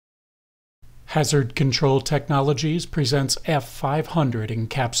Hazard Control Technologies presents F-500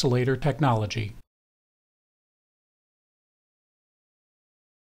 Encapsulator Technology.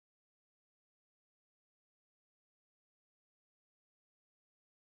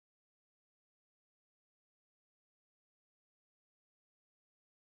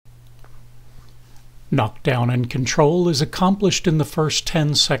 Knockdown and control is accomplished in the first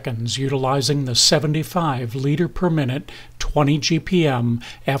 10 seconds utilizing the 75 liter per minute 20 GPM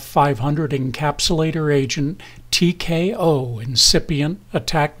F-500 Encapsulator Agent TKO incipient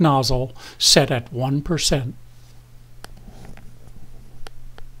attack nozzle set at 1%.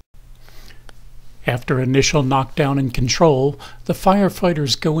 After initial knockdown and control, the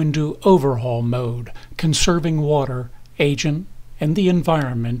firefighters go into overhaul mode, conserving water, agent, and the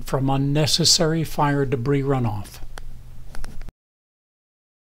environment from unnecessary fire debris runoff.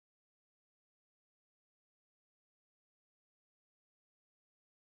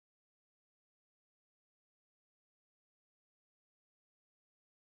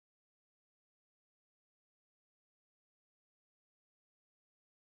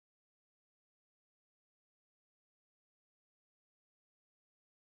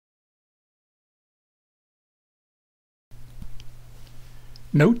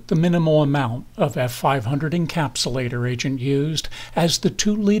 Note the minimal amount of F-500 Encapsulator Agent used, as the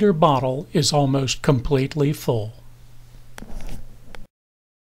 2-liter bottle is almost completely full.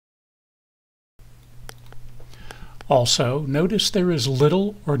 Also, notice there is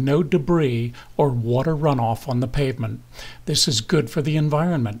little or no debris or water runoff on the pavement. This is good for the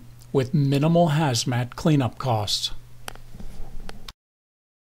environment, with minimal hazmat cleanup costs.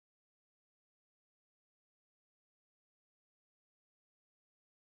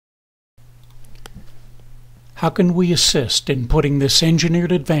 How can we assist in putting this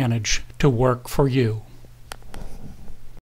engineered advantage to work for you?